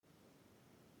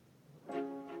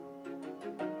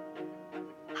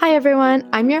Hi everyone,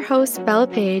 I'm your host, Bella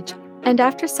Page, and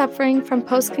after suffering from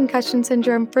post-concussion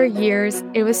syndrome for years,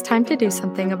 it was time to do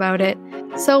something about it.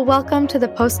 So welcome to the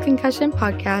Post-Concussion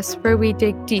Podcast, where we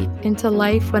dig deep into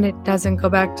life when it doesn't go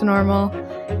back to normal.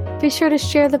 Be sure to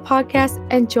share the podcast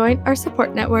and join our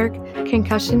support network,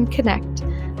 Concussion Connect.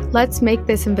 Let's make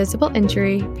this invisible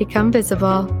injury become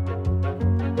visible.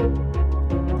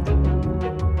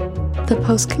 The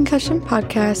Post-Concussion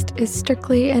Podcast is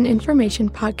strictly an information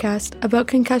podcast about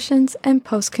concussions and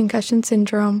post-concussion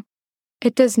syndrome.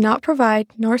 It does not provide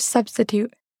nor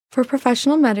substitute for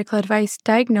professional medical advice,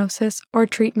 diagnosis, or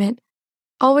treatment.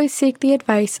 Always seek the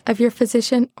advice of your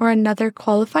physician or another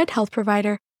qualified health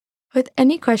provider with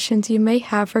any questions you may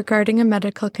have regarding a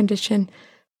medical condition.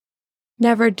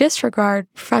 Never disregard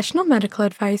professional medical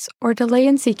advice or delay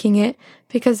in seeking it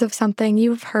because of something you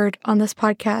have heard on this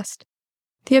podcast.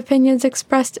 The opinions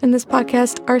expressed in this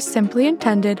podcast are simply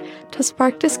intended to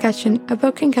spark discussion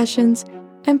about concussions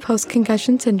and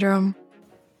post-concussion syndrome.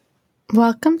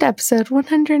 Welcome to episode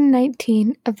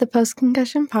 119 of the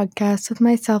Post-Concussion Podcast with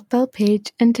myself, Belle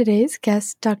Page, and today's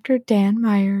guest, Dr. Dan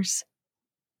Myers.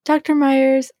 Dr.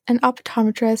 Myers, an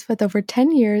optometrist with over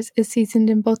 10 years, is seasoned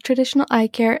in both traditional eye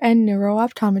care and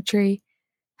neuro-optometry.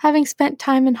 Having spent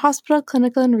time in hospital,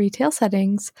 clinical, and retail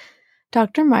settings,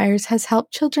 Dr. Myers has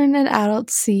helped children and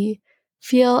adults see,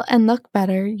 feel, and look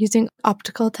better using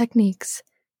optical techniques.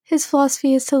 His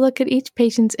philosophy is to look at each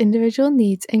patient's individual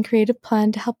needs and create a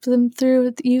plan to help them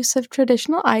through the use of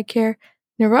traditional eye care,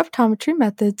 neurooptometry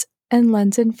methods, and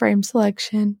lens and frame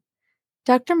selection.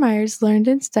 Dr. Myers learned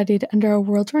and studied under a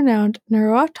world-renowned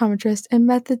neurooptometrist and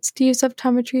methods to use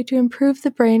optometry to improve the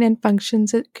brain and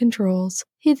functions it controls.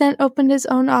 He then opened his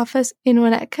own office in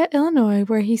Winnetka, Illinois,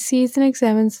 where he sees and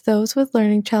examines those with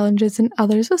learning challenges and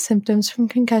others with symptoms from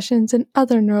concussions and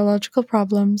other neurological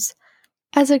problems.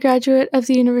 As a graduate of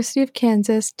the University of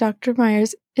Kansas, Dr.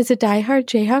 Myers is a diehard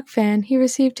Jayhawk fan. He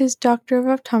received his Doctor of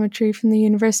Optometry from the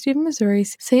University of Missouri,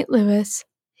 St. Louis.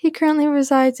 He currently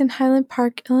resides in Highland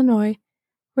Park, Illinois,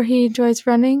 where he enjoys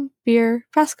running, beer,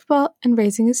 basketball, and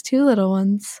raising his two little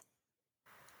ones.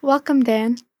 Welcome,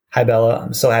 Dan. Hi, Bella.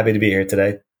 I'm so happy to be here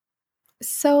today.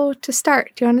 So to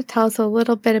start, do you want to tell us a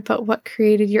little bit about what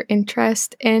created your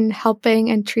interest in helping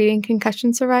and treating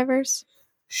concussion survivors?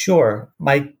 Sure.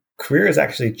 My career has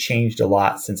actually changed a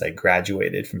lot since I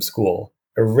graduated from school.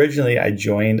 Originally, I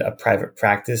joined a private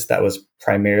practice that was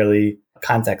primarily a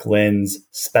contact lens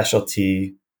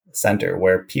specialty center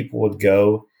where people would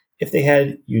go if they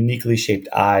had uniquely shaped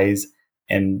eyes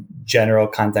and general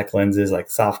contact lenses, like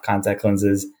soft contact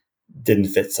lenses, didn't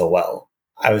fit so well.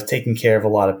 I was taking care of a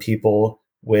lot of people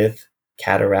with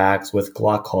cataracts, with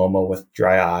glaucoma, with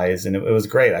dry eyes, and it was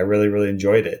great. I really, really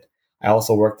enjoyed it. I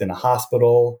also worked in a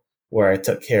hospital where I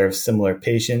took care of similar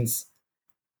patients.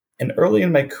 And early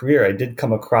in my career, I did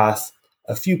come across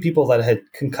a few people that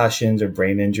had concussions or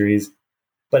brain injuries.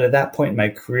 But at that point in my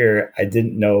career, I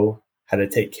didn't know how to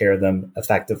take care of them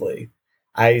effectively.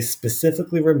 I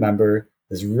specifically remember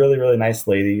this really, really nice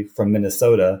lady from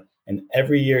Minnesota, and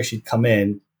every year she'd come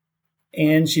in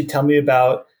and she'd tell me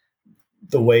about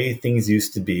the way things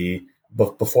used to be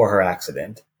before her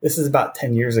accident. This is about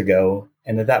 10 years ago,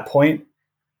 and at that point,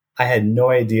 I had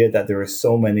no idea that there were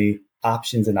so many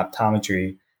options in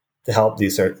optometry to help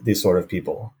these sort of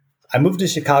people. I moved to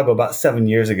Chicago about 7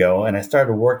 years ago, and I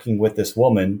started working with this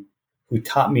woman who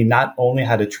taught me not only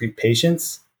how to treat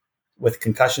patients with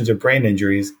concussions or brain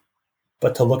injuries,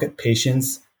 but to look at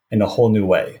patients in a whole new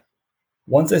way.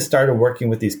 Once I started working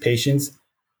with these patients,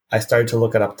 I started to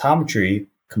look at optometry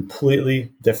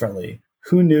completely differently.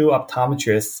 Who knew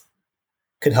optometrists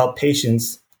could help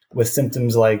patients with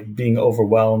symptoms like being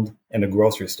overwhelmed in a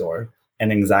grocery store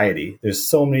and anxiety? There's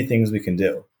so many things we can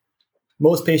do.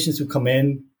 Most patients who come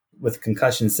in with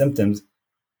concussion symptoms,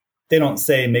 they don't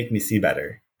say, make me see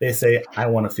better. They say, I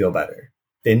want to feel better.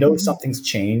 They know something's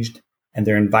changed and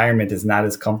their environment is not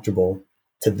as comfortable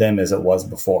to them as it was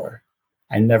before.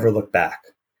 I never looked back.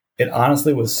 It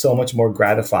honestly was so much more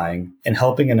gratifying in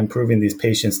helping and improving these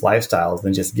patients' lifestyles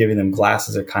than just giving them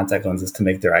glasses or contact lenses to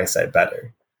make their eyesight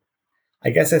better. I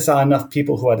guess I saw enough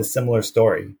people who had a similar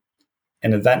story.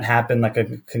 An event happened like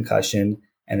a concussion,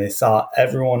 and they saw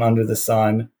everyone under the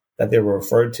sun that they were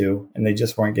referred to, and they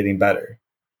just weren't getting better.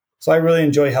 So I really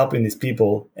enjoy helping these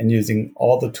people and using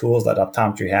all the tools that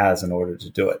optometry has in order to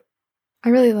do it. I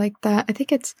really like that. I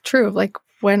think it's true. Like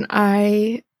when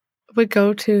I would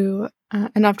go to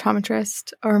an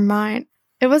optometrist or mine,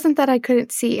 it wasn't that I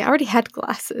couldn't see. I already had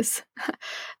glasses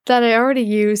that I already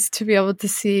used to be able to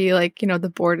see, like,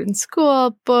 the board in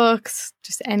school, books,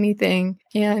 just anything.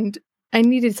 And I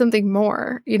needed something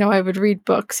more. I would read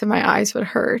books and my eyes would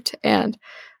hurt. And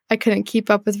I couldn't keep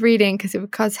up with reading because it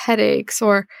would cause headaches,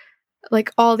 or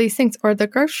like all these things, or the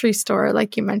grocery store,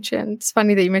 like you mentioned. It's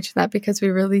funny that you mentioned that because we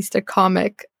released a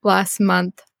comic last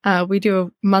month. We do a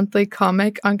monthly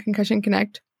comic on Concussion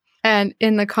Connect. And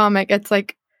in the comic, it's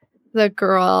like the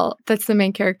girl that's the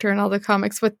main character in all the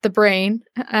comics with the brain,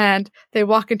 and they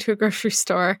walk into a grocery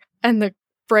store and the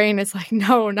brain is like,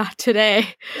 no, not today.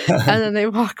 And then they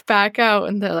walk back out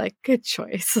and they're like, good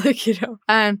choice. Like,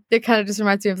 and it kind of just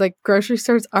reminds me of like grocery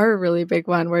stores are a really big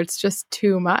one where it's just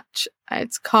too much.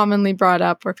 It's commonly brought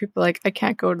up where people are like, I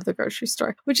can't go to the grocery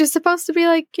store, which is supposed to be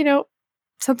like,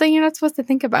 something you're not supposed to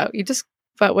think about.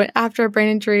 But after a brain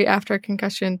injury, after a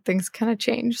concussion, things kind of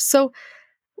change. So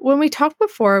when we talked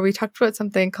before, we talked about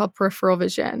something called peripheral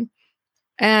vision.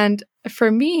 And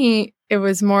for me, it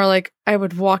was more like I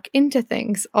would walk into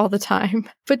things all the time.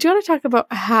 But do you want to talk about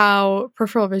how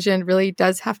peripheral vision really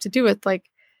does have to do with like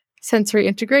sensory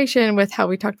integration with how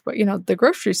we talked about, the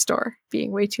grocery store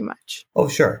being way too much? Oh,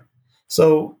 sure.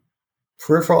 So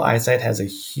peripheral eyesight has a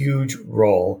huge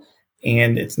role,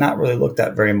 and it's not really looked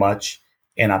at very much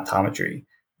in optometry.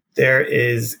 There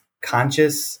is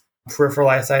conscious peripheral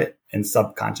eyesight and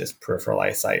subconscious peripheral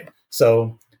eyesight.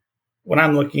 So when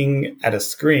I'm looking at a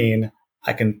screen,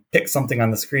 I can pick something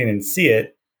on the screen and see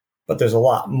it, but there's a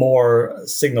lot more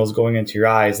signals going into your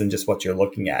eyes than just what you're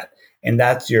looking at. And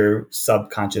that's your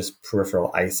subconscious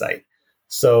peripheral eyesight.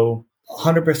 So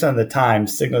 100% of the time,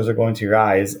 signals are going to your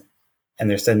eyes and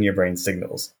they're sending your brain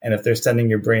signals. And if they're sending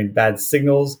your brain bad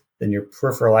signals, then your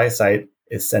peripheral eyesight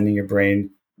is sending your brain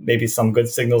maybe some good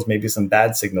signals, maybe some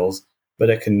bad signals,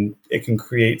 but it can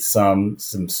create some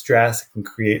stress, it can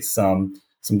create some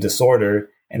disorder.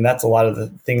 And that's a lot of the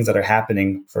things that are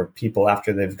happening for people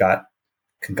after they've got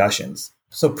concussions.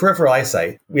 So peripheral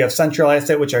eyesight, we have central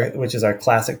eyesight, which is our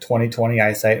classic 20/20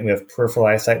 eyesight, and we have peripheral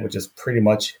eyesight, which is pretty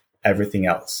much everything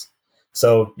else.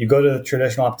 So you go to the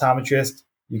traditional optometrist,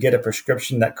 you get a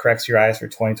prescription that corrects your eyes for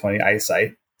 20/20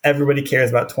 eyesight. Everybody cares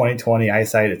about 20/20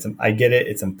 eyesight. I get it.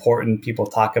 It's important. People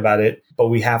talk about it, but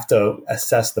we have to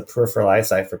assess the peripheral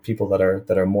eyesight for people that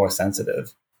are more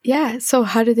sensitive. Yeah. So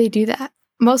how do they do that?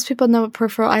 Most people know what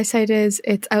peripheral eyesight is.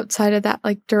 It's outside of that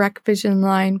like direct vision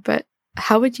line, but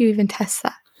how would you even test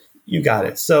that? You got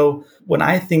it. So when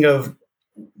I think of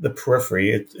the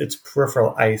periphery, it's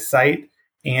peripheral eyesight,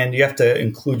 and you have to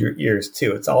include your ears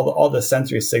too. It's all the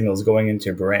sensory signals going into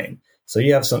your brain. So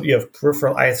you have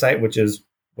peripheral eyesight, which is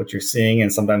what you're seeing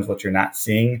and sometimes what you're not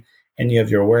seeing, and you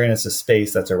have your awareness of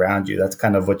space that's around you. That's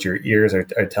kind of what your ears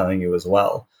are telling you as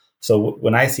well. So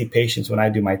when I see patients, when I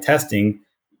do my testing,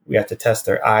 we have to test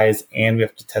their eyes and we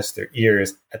have to test their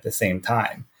ears at the same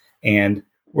time. And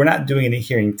we're not doing any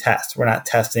hearing tests. We're not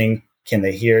testing, can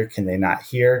they hear, can they not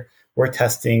hear? We're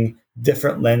testing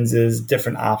different lenses,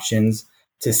 different options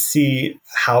to see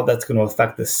how that's going to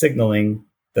affect the signaling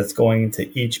that's going into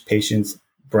each patient's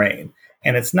brain.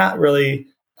 And it's not really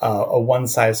a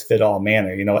one-size-fit-all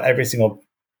manner. Every single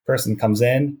person comes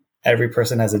in, every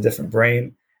person has a different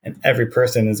brain, and every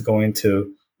person is going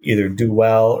to either do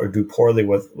well or do poorly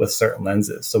with certain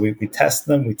lenses. So we test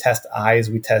them, we test eyes,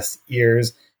 we test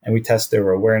ears, and we test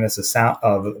their awareness of sound,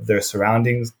 of their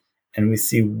surroundings, and we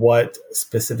see what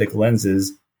specific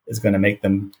lenses is going to make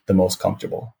them the most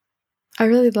comfortable. I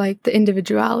really like the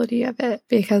individuality of it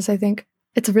because I think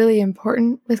it's really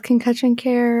important with concussion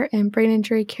care and brain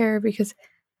injury care, because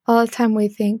all the time we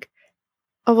think,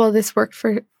 oh, well, this worked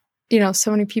for,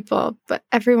 so many people, but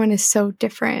everyone is so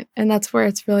different. And that's where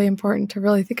it's really important to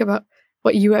really think about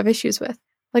what you have issues with.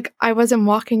 Like, I wasn't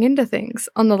walking into things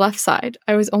on the left side.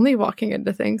 I was only walking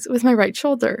into things with my right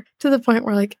shoulder, to the point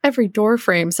where like every door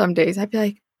frame, some days I'd be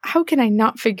like, how can I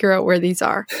not figure out where these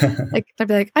are? Like, I'd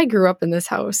be like, I grew up in this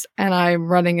house and I'm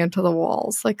running into the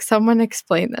walls. Like, someone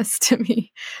explain this to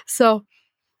me. So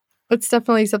it's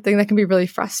definitely something that can be really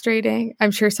frustrating.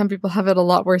 I'm sure some people have it a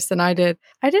lot worse than I did.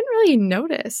 I didn't really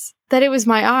notice that it was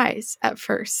my eyes at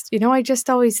first. I just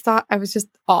always thought I was just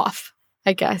off,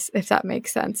 I guess, if that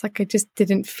makes sense. Like, I just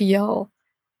didn't feel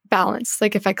balanced.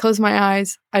 Like, if I closed my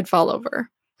eyes, I'd fall over.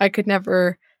 I could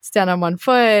never stand on one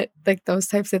foot, like those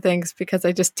types of things, because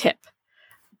I just tip.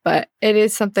 But it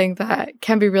is something that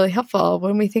can be really helpful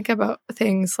when we think about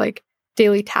things like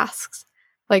daily tasks,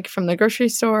 like from the grocery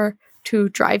store to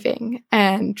driving.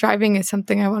 And driving is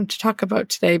something I wanted to talk about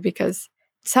today because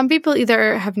some people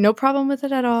either have no problem with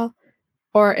it at all,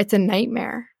 or it's a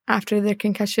nightmare after their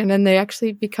concussion and they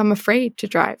actually become afraid to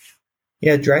drive.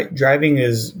 Yeah,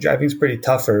 driving's pretty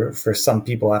tough for some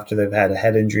people after they've had a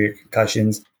head injury or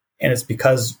concussions. And it's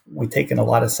because we take in a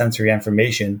lot of sensory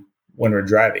information when we're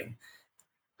driving.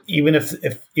 Even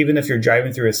if you're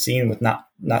driving through a scene with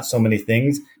not so many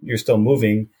things, you're still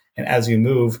moving. And as you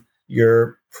move,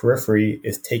 your periphery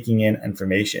is taking in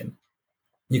information.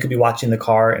 You could be watching the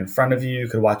car in front of you. You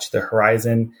could watch the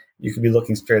horizon. You could be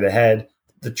looking straight ahead.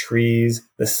 The trees,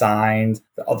 the signs,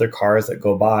 the other cars that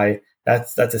go by.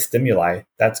 That's a stimuli.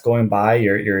 That's going by.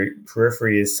 Your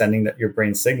periphery is sending your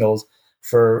brain signals.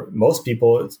 For most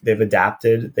people, they've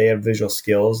adapted. They have visual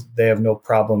skills. They have no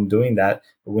problem doing that.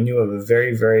 But when you have a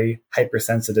very, very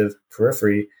hypersensitive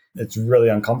periphery, it's really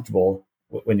uncomfortable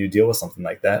when you deal with something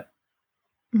like that.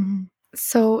 Mm-hmm.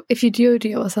 So if you do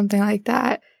deal with something like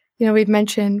that, we've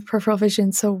mentioned peripheral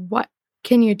vision. So what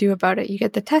can you do about it? You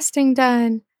get the testing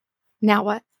done. Now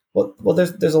what? Well,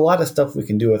 there's a lot of stuff we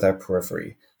can do with our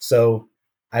periphery. So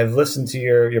I've listened to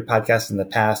your podcast in the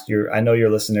past. I know your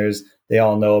listeners, they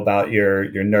all know about your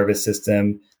nervous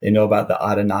system. They know about the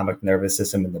autonomic nervous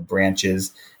system and the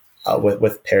branches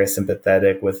with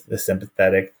parasympathetic, with the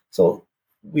sympathetic. So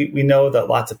we know that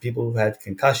lots of people who've had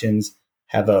concussions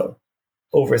have a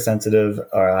oversensitive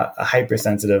or a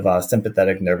hypersensitive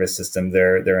sympathetic nervous system.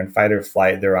 They're in fight or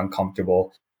flight. They're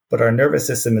uncomfortable. But our nervous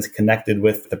system is connected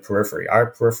with the periphery. Our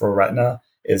peripheral retina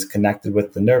is connected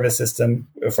with the nervous system.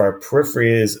 If our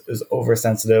periphery is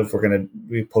oversensitive,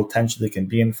 we potentially can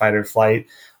be in fight or flight.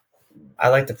 I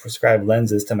like to prescribe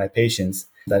lenses to my patients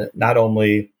that not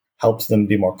only helps them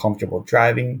be more comfortable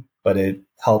driving, but it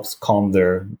helps calm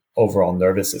their overall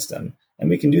nervous system. And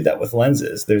we can do that with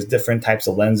lenses. There's different types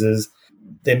of lenses.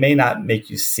 They may not make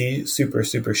you see super,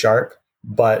 super sharp,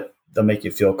 but they'll make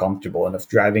you feel comfortable. And if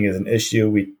driving is an issue,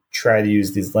 we try to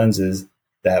use these lenses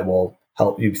that will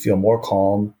help you feel more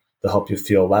calm. They'll help you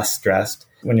feel less stressed.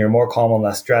 When you're more calm and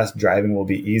less stressed, driving will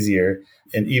be easier.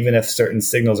 And even if certain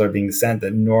signals are being sent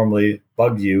that normally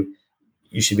bug you,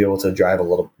 you should be able to drive a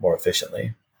little more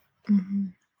efficiently. Mm-hmm.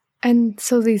 And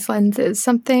so these lenses,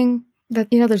 something that,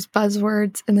 there's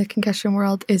buzzwords in the concussion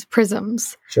world is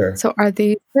prisms. Sure. So are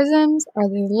they prisms? Are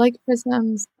they like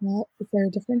prisms? Is there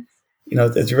a difference?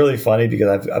 It's really funny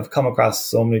because I've come across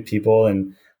so many people,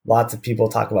 and lots of people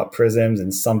talk about prisms,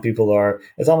 and some people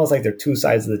it's almost like they're two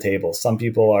sides of the table. Some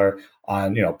people are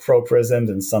on, pro prisms,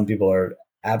 and some people are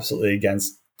absolutely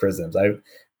against prisms.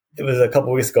 It was a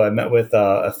couple of weeks ago, I met with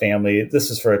a family. This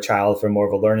was for a child for more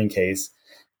of a learning case.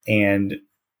 And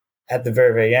at the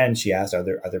very, very end, she asked, are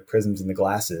there prisms in the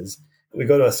glasses? We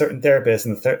go to a certain therapist,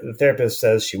 and the therapist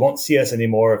says she won't see us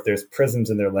anymore if there's prisms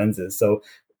in their lenses. So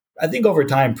I think over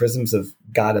time, prisms have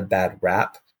got a bad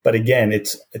rap. But again,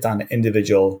 it's on an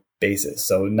individual basis.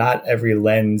 So not every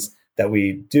lens that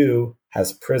we do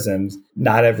has prisms.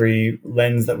 Not every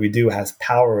lens that we do has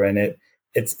power in it.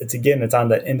 It's on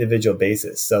that individual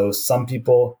basis. So some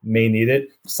people may need it.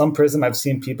 Some prism, I've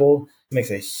seen people, it makes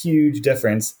a huge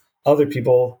difference. Other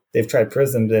people, they've tried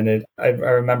prisms in it. I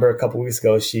remember a couple of weeks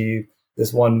ago,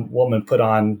 this one woman put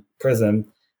on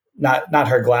prism, not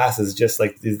her glasses, just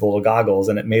like these little goggles,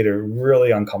 and it made her really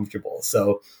uncomfortable.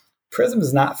 So prism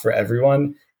is not for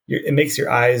everyone. It makes your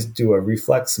eyes do a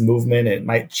reflex movement. It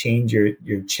might change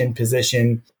your chin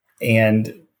position.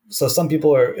 And so some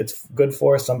people it's good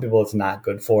for, some people it's not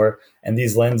good for. And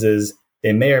these lenses,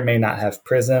 they may or may not have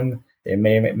prism. They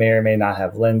may or may not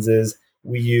have lenses.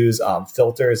 We use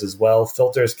filters as well.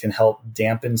 Filters can help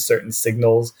dampen certain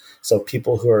signals. So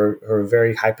people who are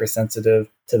very hypersensitive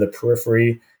to the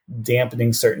periphery,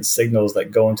 dampening certain signals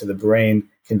that go into the brain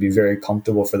can be very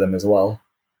comfortable for them as well.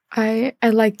 I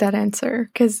like that answer,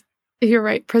 because you're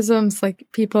right. Prisms, like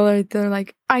they're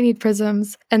like, I need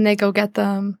prisms, and they go get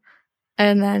them.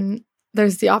 And then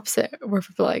there's the opposite where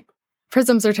people are like,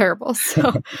 prisms are terrible.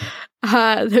 So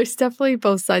there's definitely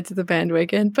both sides of the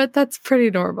bandwagon, but that's pretty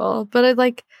normal. But I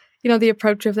like, the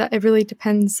approach of that. It really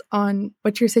depends on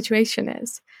what your situation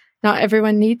is. Not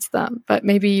everyone needs them, but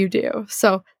maybe you do.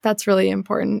 So that's really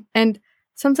important. And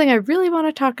something I really want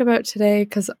to talk about today,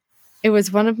 because it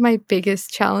was one of my biggest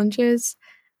challenges,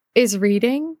 is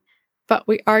reading. But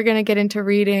we are going to get into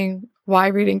reading, why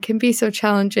reading can be so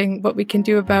challenging, what we can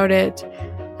do about it,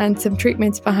 and some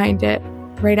treatments behind it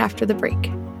right after the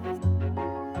break.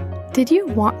 Did you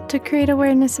want to create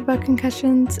awareness about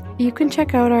concussions? You can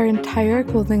check out our entire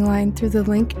clothing line through the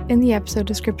link in the episode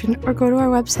description, or go to our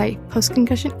website,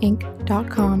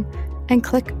 postconcussioninc.com, and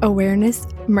click Awareness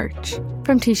Merch.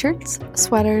 From t-shirts,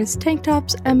 sweaters, tank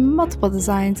tops, and multiple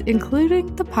designs,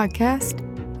 including the podcast,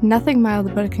 Nothing Mild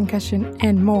About a Concussion,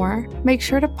 and more. Make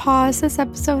sure to pause this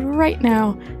episode right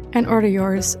now and order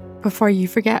yours before you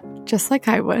forget, just like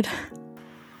I would.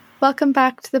 Welcome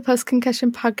back to the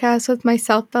Post-Concussion Podcast with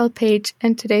myself, Belle Page,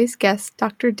 and today's guest,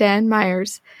 Dr. Dan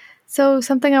Myers. So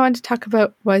something I wanted to talk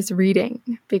about was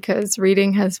reading, because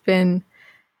reading has been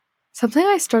something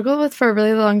I struggled with for a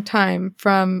really long time,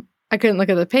 from I couldn't look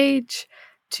at the page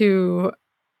to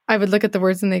I would look at the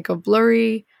words and they go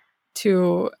blurry,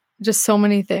 to just so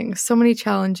many things, so many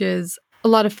challenges, a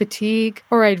lot of fatigue,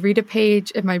 or I'd read a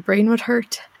page and my brain would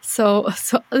hurt. So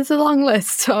it's a long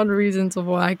list on reasons of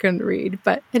why I couldn't read,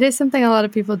 but it is something a lot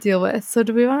of people deal with. So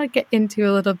do we want to get into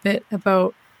a little bit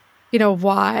about,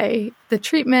 why the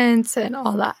treatments and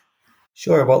all that?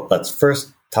 Sure. Well, let's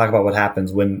first talk about what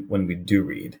happens when we do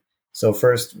read. So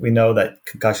first, we know that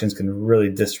concussions can really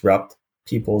disrupt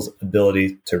people's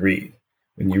ability to read.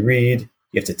 When you read,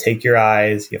 you have to take your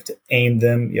eyes, you have to aim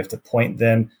them, you have to point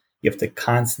them, you have to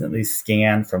constantly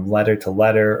scan from letter to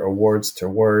letter or words to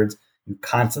words. You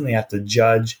constantly have to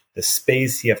judge the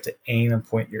space, you have to aim and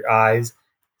point your eyes.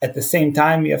 At the same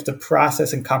time, you have to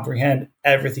process and comprehend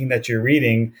everything that you're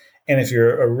reading. And if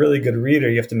you're a really good reader,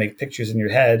 you have to make pictures in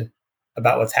your head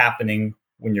about what's happening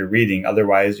when you're reading.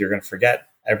 Otherwise, you're going to forget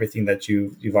everything that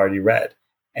you've already read.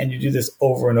 And you do this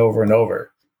over and over and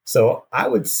over. So I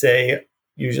would say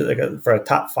usually for a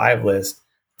top 5 list,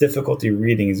 difficulty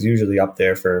reading is usually up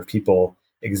there for people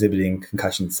exhibiting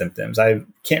concussion symptoms. I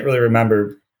can't really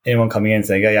remember anyone coming in and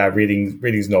saying, yeah,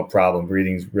 reading's no problem.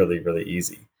 Reading's really, really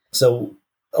easy. So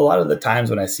a lot of the times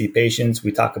when I see patients,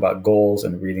 we talk about goals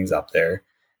and reading's up there.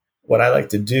 What I like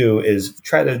to do is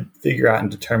try to figure out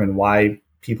and determine why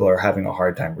people are having a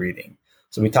hard time reading.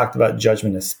 So we talked about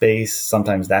judgment of space.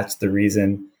 Sometimes that's the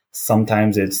reason.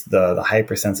 Sometimes it's the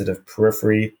hypersensitive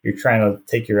periphery. You're trying to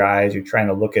take your eyes, you're trying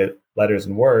to look at letters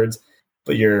and words,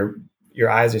 but your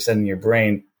eyes are sending your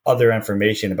brain other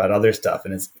information about other stuff.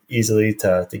 And it's easily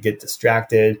to get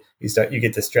distracted. You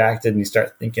get distracted and you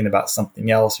start thinking about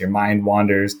something else. Your mind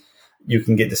wanders. You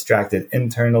can get distracted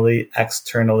internally,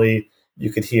 externally.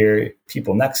 You could hear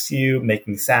people next to you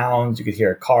making sounds. You could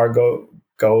hear a car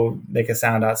go make a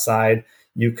sound outside.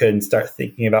 You could start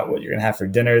thinking about what you're going to have for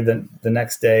dinner the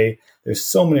next day. There's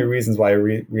so many reasons why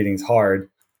reading's hard.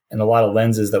 And a lot of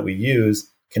lenses that we use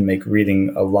can make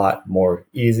reading a lot more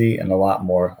easy and a lot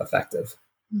more effective.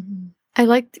 Mm-hmm. I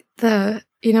like that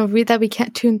we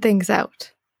can't tune things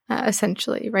out,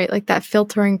 essentially, right? Like that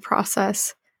filtering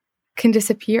process can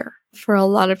disappear for a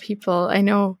lot of people. I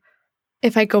know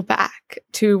if I go back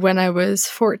to when I was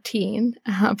 14,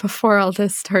 before all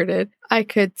this started, I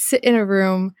could sit in a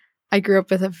room. I grew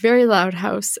up with a very loud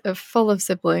house full of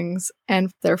siblings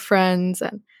and their friends,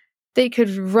 and they could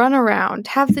run around,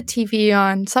 have the TV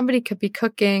on, somebody could be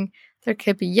cooking, there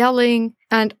could be yelling,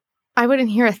 and I wouldn't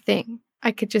hear a thing.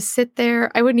 I could just sit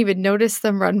there. I wouldn't even notice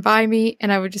them run by me,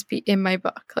 and I would just be in my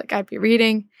book. Like I'd be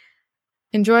reading,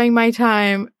 enjoying my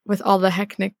time with all the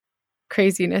hectic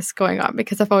craziness going on,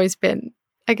 because I've always been,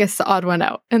 I guess, the odd one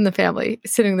out in the family,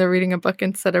 sitting there reading a book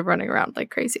instead of running around like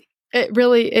crazy. It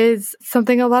really is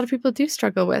something a lot of people do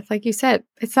struggle with. Like you said,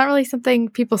 it's not really something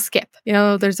people skip.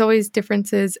 There's always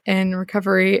differences in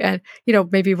recovery and,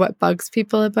 maybe what bugs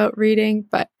people about reading.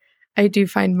 But I do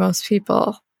find most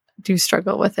people do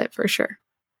struggle with it for sure.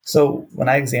 So when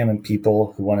I examine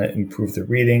people who want to improve their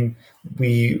reading,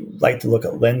 we like to look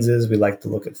at lenses. We like to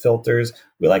look at filters.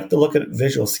 We like to look at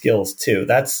visual skills too.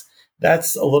 That's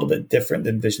a little bit different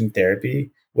than vision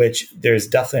therapy, which there's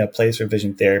definitely a place for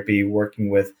vision therapy, working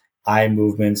with eye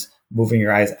movements, moving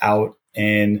your eyes out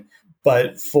in.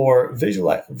 But for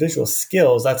visual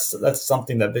skills, that's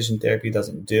something that vision therapy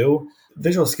doesn't do.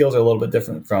 Visual skills are a little bit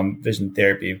different from vision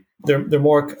therapy. They're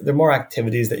more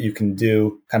activities that you can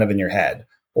do kind of in your head,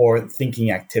 or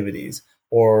thinking activities,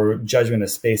 or judgment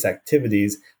of space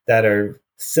activities that are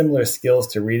similar skills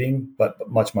to reading, but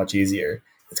much, much easier.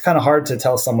 It's kind of hard to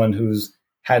tell someone who's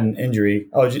had an injury,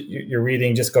 oh, you're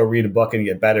reading, just go read a book and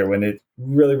get better, when it's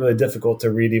really, really difficult to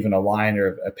read even a line or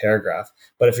a paragraph.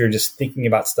 But if you're just thinking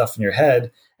about stuff in your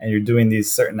head and you're doing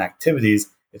these certain activities,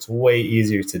 it's way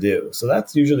easier to do. So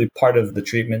that's usually part of the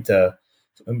treatment to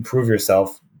improve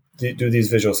yourself, do these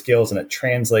visual skills, and it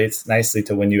translates nicely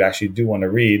to when you actually do want to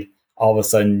read. All of a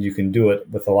sudden, you can do it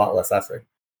with a lot less effort.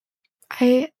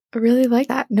 I really like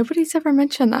that. Nobody's ever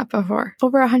mentioned that before.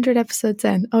 Over 100 episodes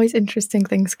in, always interesting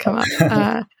things come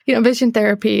up. Vision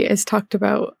therapy is talked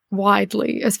about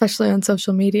widely, especially on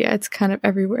social media. It's kind of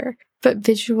everywhere. But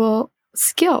visual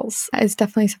skills is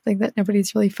definitely something that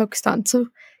nobody's really focused on. So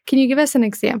can you give us an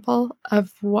example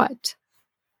of what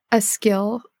a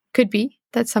skill could be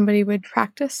that somebody would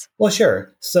practice? Well,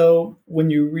 sure. So when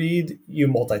you read, you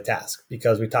multitask,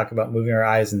 because we talk about moving our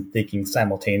eyes and thinking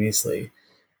simultaneously.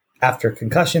 After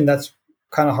concussion, that's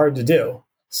kind of hard to do.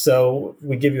 So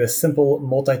we give you a simple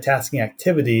multitasking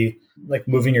activity, like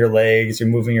moving your legs, you're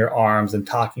moving your arms and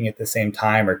talking at the same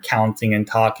time, or counting and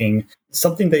talking,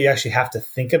 something that you actually have to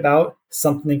think about,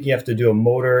 something you have to do a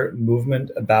motor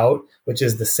movement about, which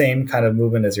is the same kind of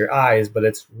movement as your eyes, but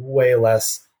it's way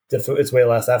less it's way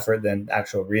less effort than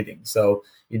actual reading. So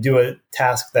you do a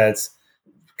task that's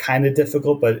kind of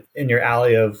difficult, but in your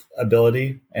alley of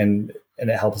ability, and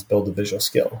it helps build a visual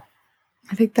skill.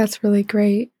 I think that's really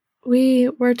great. We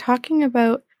were talking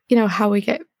about, how we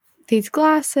get these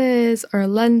glasses or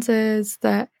lenses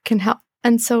that can help.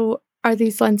 And so are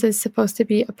these lenses supposed to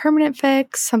be a permanent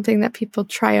fix, something that people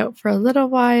try out for a little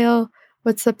while?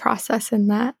 What's the process in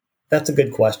that? That's a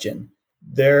good question.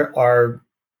 There are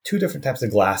two different types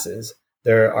of glasses.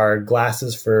 There are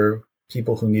glasses for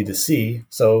people who need to see.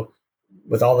 So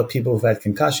with all the people who've had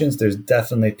concussions, there's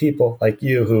definitely people like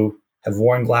you who have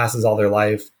worn glasses all their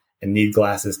life and need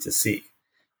glasses to see.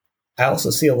 I also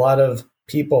see a lot of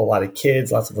people, a lot of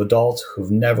kids, lots of adults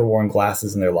who've never worn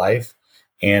glasses in their life.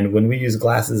 And when we use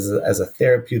glasses as a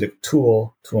therapeutic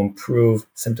tool to improve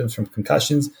symptoms from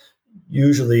concussions,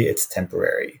 usually it's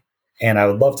temporary. And I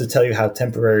would love to tell you how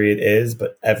temporary it is,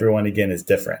 but everyone, again, is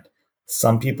different.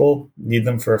 Some people need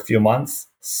them for a few months.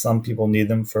 Some people need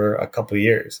them for a couple of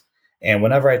years. And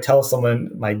whenever I tell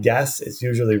someone my guess, it's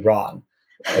usually wrong.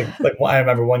 Like I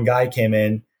remember one guy came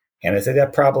in and I said, yeah,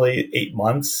 probably 8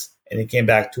 months. And he came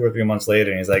back 2 or 3 months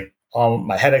later and he's like,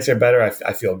 my headaches are better.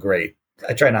 I feel great.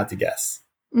 I try not to guess.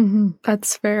 Mm-hmm.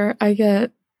 That's fair. I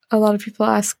get a lot of people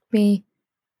ask me,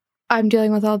 I'm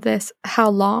dealing with all this. How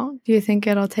long do you think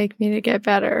it'll take me to get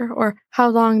better? Or how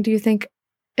long do you think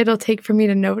it'll take for me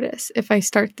to notice if I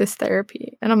start this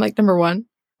therapy? And I'm like, number one,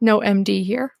 no MD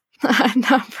here.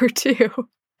 Number two,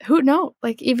 who knows?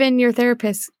 Like even your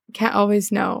therapist can't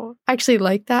always know. I actually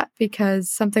like that because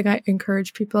something I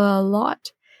encourage people a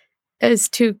lot is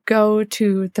to go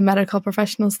to the medical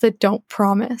professionals that don't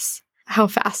promise how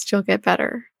fast you'll get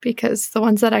better, because the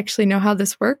ones that actually know how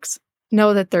this works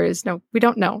know that we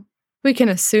don't know. We can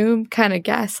assume, kind of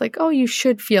guess, like, oh, you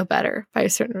should feel better by a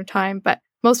certain time. But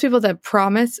most people that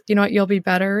promise, you'll be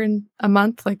better in a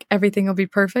month, like everything will be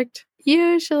perfect,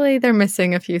 usually they're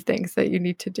missing a few things that you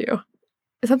need to do.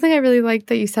 Something I really liked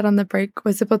that you said on the break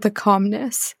was about the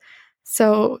calmness.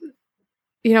 So,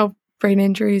 brain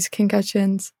injuries,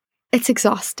 concussions, it's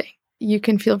exhausting. You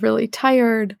can feel really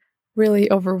tired,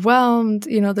 really overwhelmed.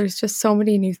 There's just so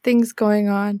many new things going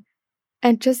on.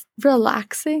 And just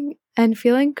relaxing and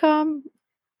feeling calm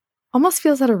almost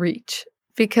feels out of reach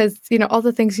because, all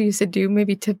the things you used to do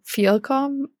maybe to feel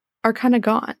calm are kind of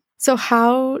gone. So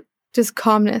how does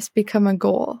calmness become a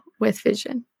goal with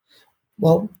vision?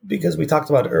 Well, because we talked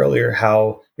about earlier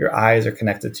how your eyes are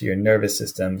connected to your nervous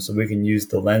system, so we can use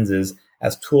the lenses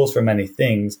as tools for many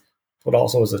things, but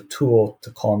also as a tool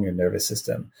to calm your nervous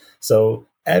system. So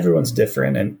everyone's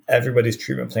different and everybody's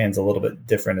treatment plan is a little bit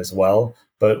different as well.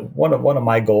 But one of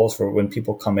my goals for when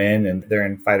people come in and they're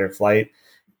in fight or flight,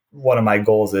 one of my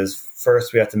goals is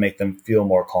first we have to make them feel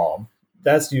more calm.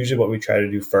 That's usually what we try to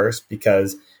do first,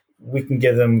 because we can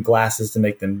give them glasses to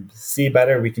make them see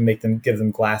better. We can give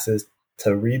them glasses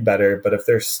to read better. But if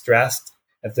they're stressed,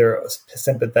 if their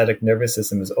sympathetic nervous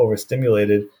system is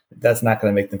overstimulated, that's not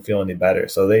going to make them feel any better.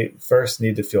 So they first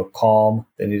need to feel calm.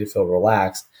 They need to feel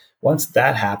relaxed. Once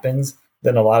that happens,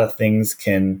 then a lot of things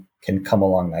can come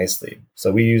along nicely.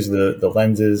 So we use the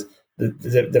lenses, the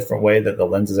different way that the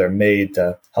lenses are made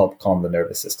to help calm the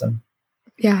nervous system.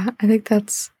 Yeah, I think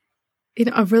that's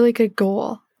a really good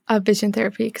goal of vision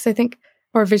therapy,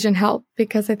 or vision help,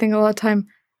 because I think a lot of time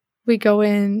we go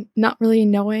in not really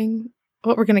knowing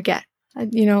what we're going to get.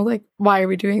 Like, why are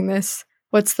we doing this?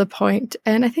 What's the point?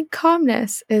 And I think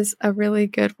calmness is a really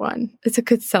good one. It's a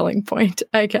good selling point,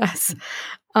 I guess,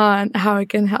 on how it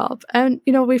can help. And,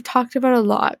 we've talked about a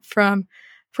lot from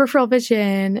peripheral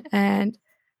vision and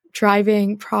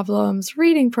driving problems,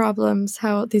 reading problems,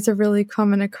 how these are really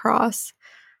common across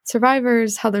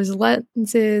survivors, how there's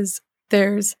lenses,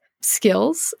 there's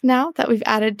skills now that we've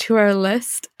added to our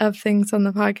list of things on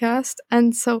the podcast.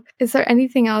 And so is there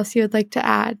anything else you would like to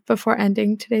add before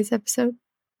ending today's episode?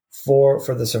 For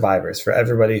the survivors, for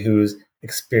everybody who's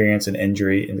experienced an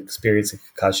injury and experienced a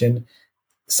concussion,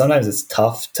 sometimes it's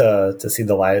tough to see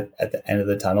the light at the end of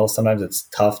the tunnel. Sometimes it's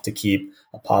tough to keep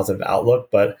a positive outlook,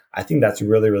 but I think that's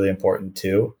really, really important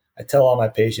too. I tell all my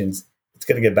patients, it's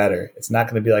going to get better. It's not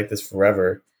going to be like this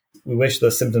forever. We wish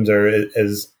those symptoms are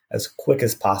as quick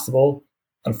as possible.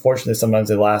 Unfortunately, sometimes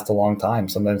they last a long time.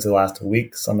 Sometimes they last a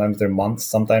week. Sometimes they're months.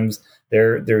 Sometimes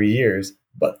they're years.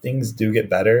 But things do get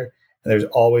better. And there's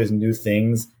always new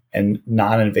things and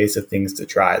non-invasive things to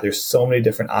try. There's so many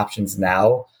different options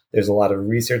now. There's a lot of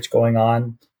research going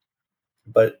on.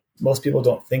 But most people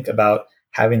don't think about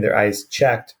having their eyes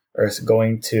checked or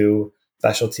going to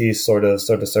specialties sort of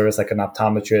service like an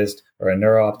optometrist or a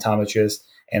neuro-optometrist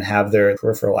and have their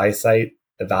peripheral eyesight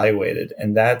evaluated.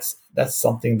 And that's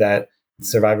something that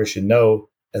survivors should know.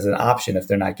 as an option if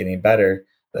they're not getting better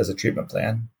as a treatment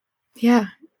plan. Yeah,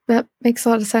 that makes a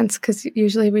lot of sense because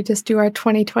usually we just do our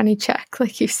 2020 check,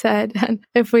 like you said. And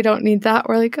if we don't need that,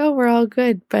 we're like, oh, we're all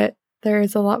good. But there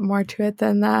is a lot more to it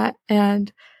than that.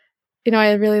 And,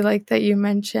 I really like that you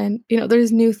mentioned,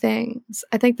 there's new things.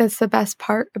 I think that's the best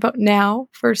part about now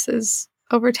versus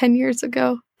over 10 years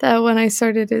ago. That when I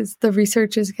started is the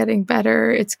research is getting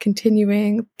better. It's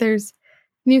continuing. There's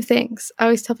new things. I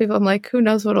always tell people, I'm like, who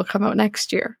knows what'll come out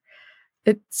next year?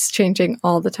 It's changing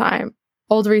all the time.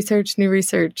 Old research, new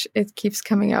research, it keeps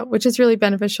coming out, which is really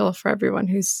beneficial for everyone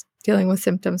who's dealing with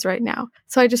symptoms right now.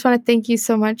 So I just want to thank you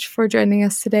so much for joining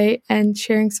us today and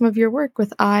sharing some of your work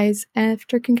with eyes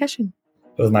after concussion.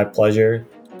 It was my pleasure.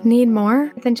 Need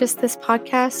more than just this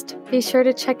podcast? Be sure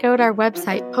to check out our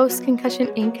website,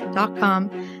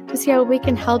 postconcussioninc.com, to see how we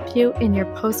can help you in your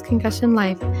post-concussion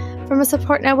life. From a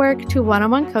support network to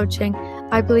one-on-one coaching,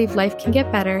 I believe life can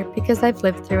get better because I've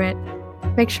lived through it.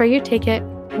 Make sure you take it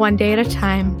one day at a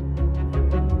time.